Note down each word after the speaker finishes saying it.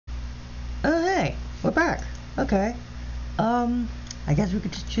we're back. Okay. I guess we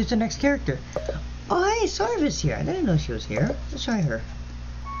could just choose the next character. Oh, hey, Sarva's here. I didn't know she was here. Let's try her.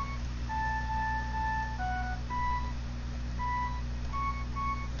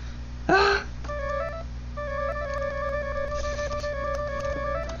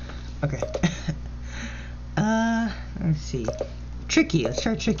 Okay. Let's see. Tricky. Let's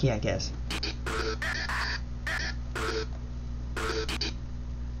try Tricky, I guess.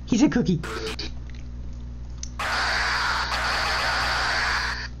 He's a cookie.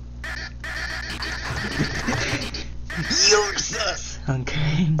 Useless.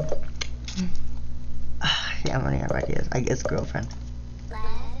 Okay. Yeah, I'm running out of ideas. I guess girlfriend.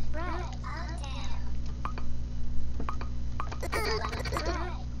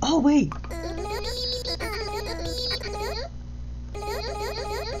 Oh wait.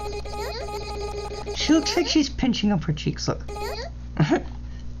 She looks like she's pinching up her cheeks. Look.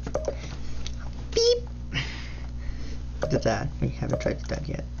 Beep. The dad. We haven't tried the dad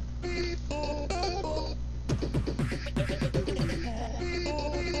yet.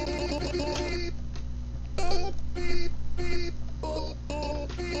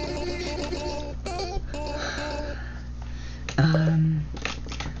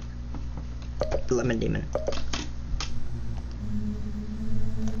 Lemon Demon.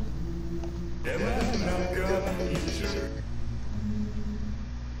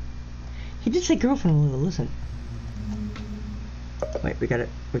 He did say girlfriend a little. Listen. Wait, we gotta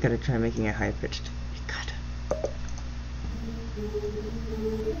try making it high pitched. We gotta.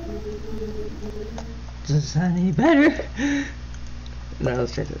 Does it sound any better? No,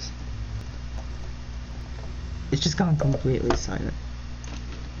 let's try this. It's just gone completely silent.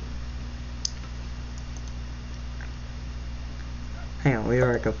 Hang on, we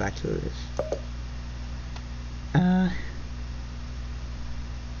gotta go back to this.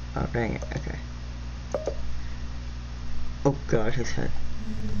 Oh dang it, okay. Oh gosh, his head.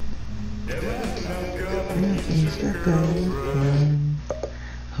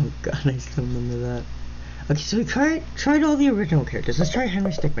 Oh god, I still remember that. Okay, so we tried all the original characters. Let's try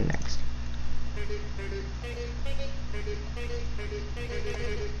Henry Stickmin next.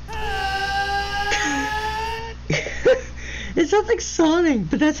 It sounds like Sonic,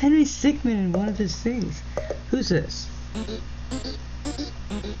 but that's Henry Stickmin in one of his things. Who's this?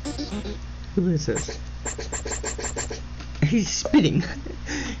 Who is this? He's spitting.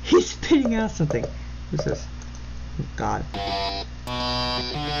 He's spitting out something. Who's this? Oh god.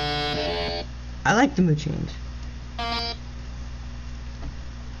 I like the mood change.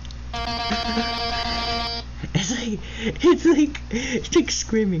 It's like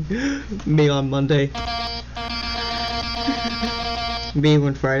screaming. Me on Monday. Me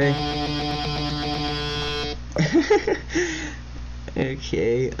on Friday.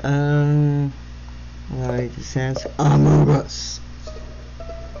 Okay, like the sense Among Us.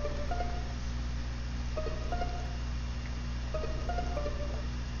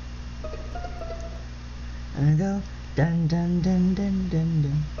 And I go dun dun dun dun dun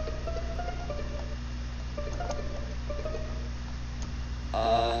dun.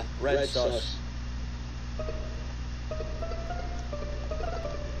 Red sauce.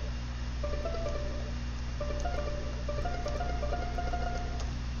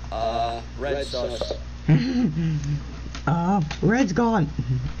 Red sauce. Red's gone.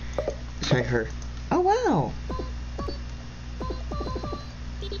 Try her. Oh wow.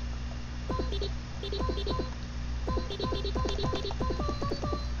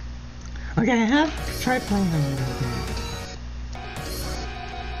 Okay, I have to try playing her.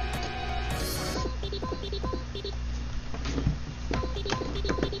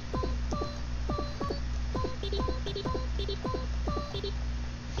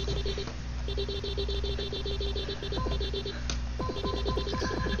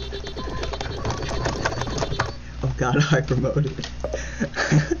 Oh god, I promoted.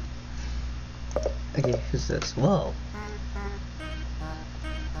 Okay, who's this? Whoa.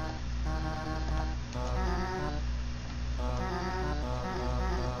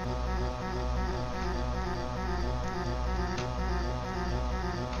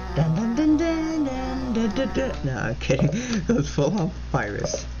 Dun dun dun dun dun dun dun dun. No, I'm kidding. It was full on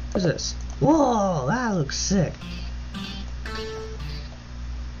virus. Who's this? Whoa, that looks sick.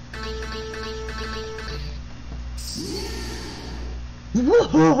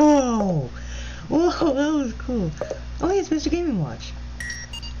 Whoa! Whoa, that was cool. Oh, hey, it's Mr. Game & Watch.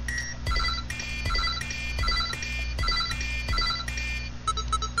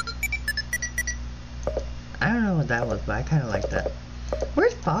 I don't know what that was, but I kind of like that.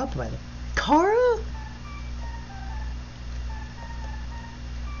 Where's Bob, by the way? Kara?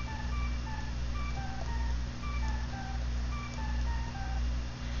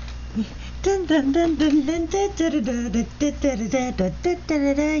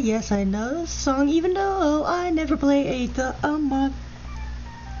 Yes, I know the song, even though I never play a mod.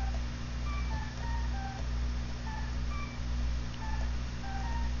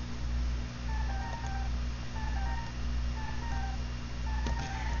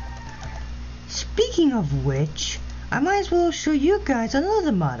 Speaking of which, I might as well show you guys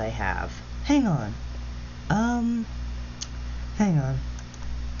another mod I have. Hang on. Hang on.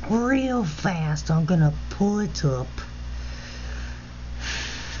 Real fast, I'm gonna pull it up.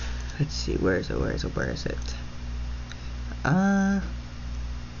 Let's see, where is it? Is it?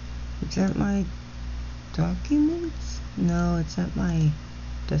 Is that my documents? No, it's at my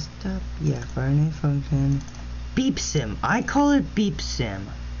desktop. Yeah, FNF Funkin. Beep Sim. I call it Beep Sim.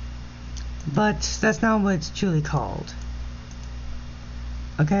 But that's not what it's truly called.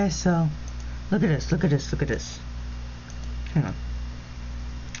 Okay, so look at this. Hang on.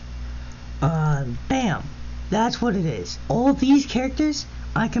 Bam! That's what it is. All these characters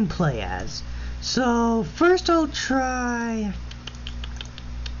I can play as. So first I'll try.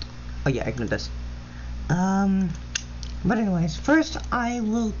 Oh yeah, ignore this. But anyways, first I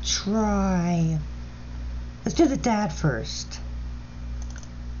will try. Let's do the dad first.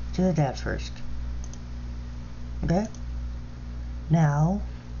 Okay. Now,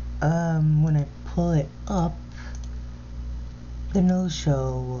 when I pull it up, then it'll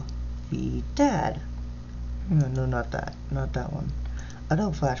show the dad. No, not that one.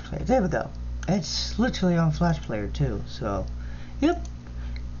 Adobe Flash Player. There we go. It's literally on Flash Player too. So, yep.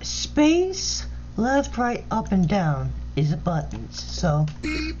 Space, left, right, up, and down is the buttons. So,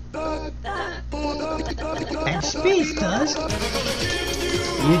 and space does.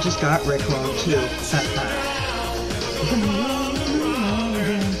 You just got Rickroll too.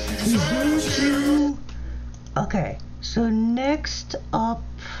 Okay, so next up,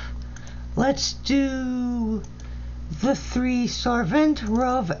 let's do the three: Servant,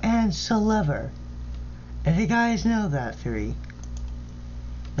 Rov, and Celever. If you guys know that three.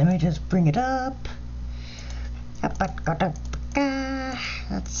 Let me just bring it up. Let's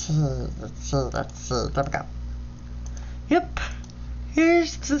see. There we go. Yep.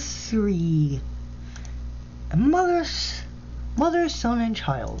 Here's the three. Mother, son, and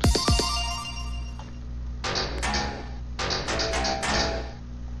child.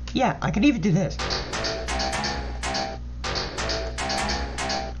 Yeah, I can even do this.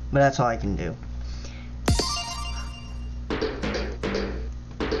 But that's all I can do.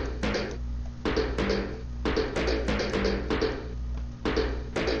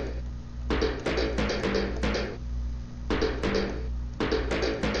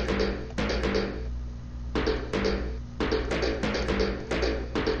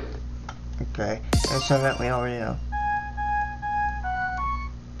 Okay, and so that we already know.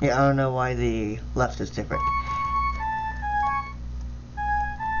 Yeah, I don't know why the left is different.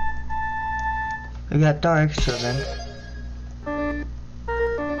 We got dark, so then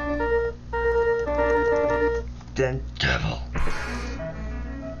devil.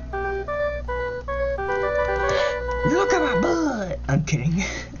 Look at my butt! I'm kidding.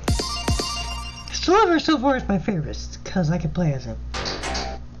 Celever so far is my favorite, because I can play as him.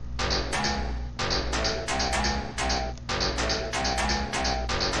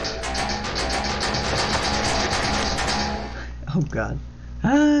 Oh god.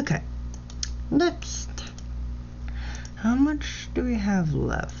 Okay. Next. How much do we have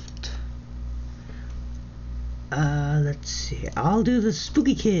left? Let's see. I'll do the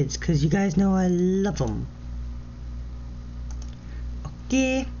Spooky Kids, because you guys know I love them.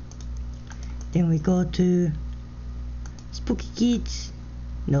 Okay. Then we go to Spooky Kids.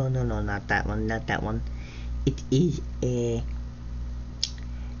 No, not that one, It is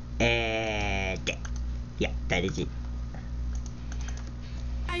yeah, that is it.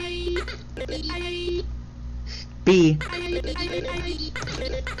 B.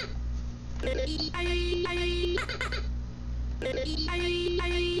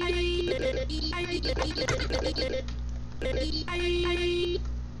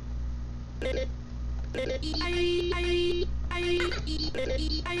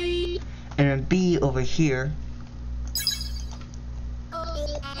 And then B over here.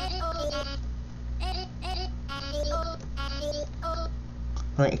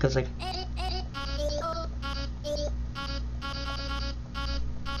 Like, it goes like.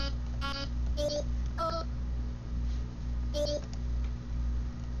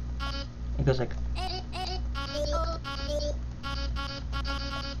 It goes like.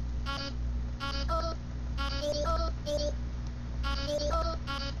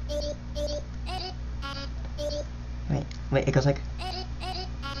 Wait, it goes like.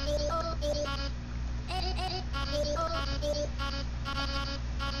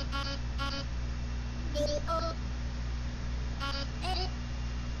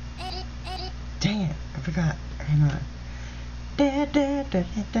 Dang it, I forgot. Hang on. Da da da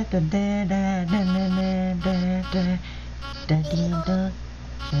da da da da da da da da da dee da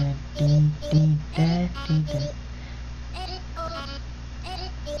da dee dee da dee da.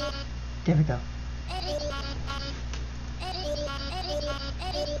 There we go.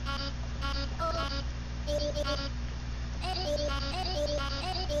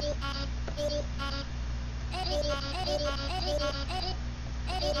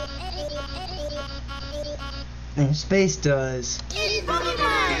 And space does.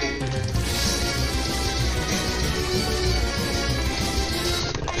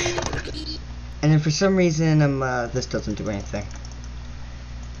 And then for some reason, this doesn't do anything.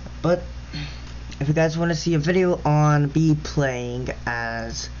 But if you guys want to see a video on me playing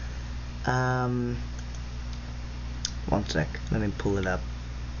as, one sec, let me pull it up.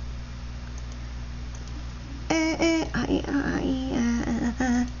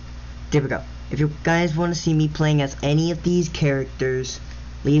 There we go. If you guys want to see me playing as any of these characters,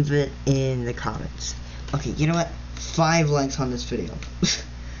 leave it in the comments. Okay, you know what? 5 likes on this video.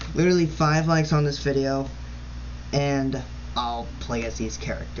 Literally 5 likes on this video, and I'll play as these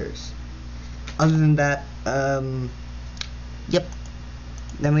characters. Other than that, yep.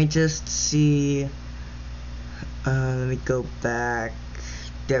 Let me just see. Let me go back.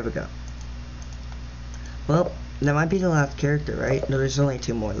 There we go. Well, that might be the last character, right? No, there's only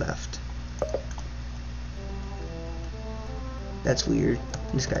 2 more left. That's weird.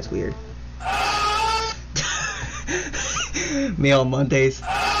 This guy's weird. Me on Mondays.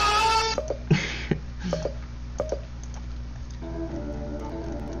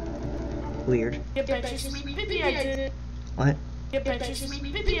 Weird. You bet your sweet baby I did. What? You bet your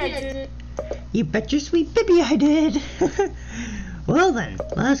sweet baby I did. You bet your sweet baby I did. Well then,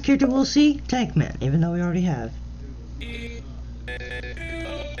 last character we'll see, Tank Man, even though we already have.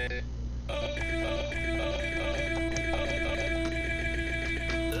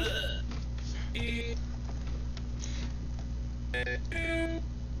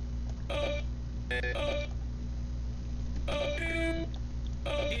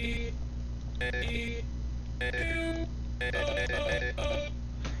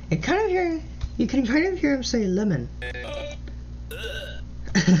 You can kind of hear him say lemon.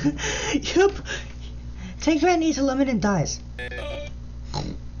 Yup. Tank Man eats a lemon and dies.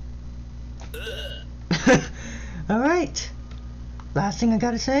 Alright. Last thing I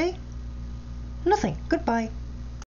gotta say? Nothing. Goodbye.